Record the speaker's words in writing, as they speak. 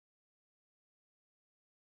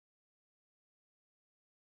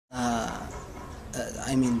Uh,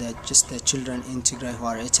 I mean that just the children in Tigray who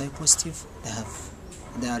are HIV positive,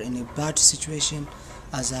 they are in a bad situation.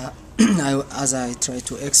 As as I try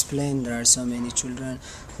to explain, there are so many children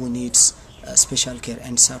who needs special care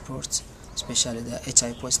and support, especially the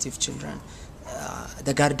HIV positive children.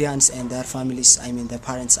 The guardians and their families, I mean the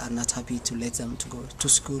parents, are not happy to let them to go to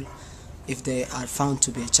school. If they are found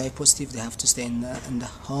to be HIV positive, they have to stay in the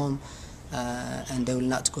home, and they will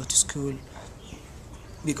not go to school,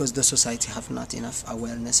 because the society have not enough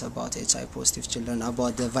awareness about HIV positive children,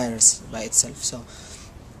 about the virus by itself. So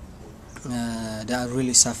they are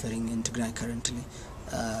really suffering in Tigray currently.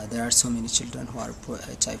 There are so many children who are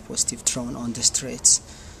HIV positive thrown on the streets.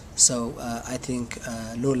 So I think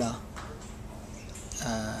Lola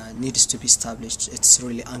needs to be established. It's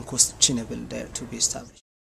really unquestionable there to be established.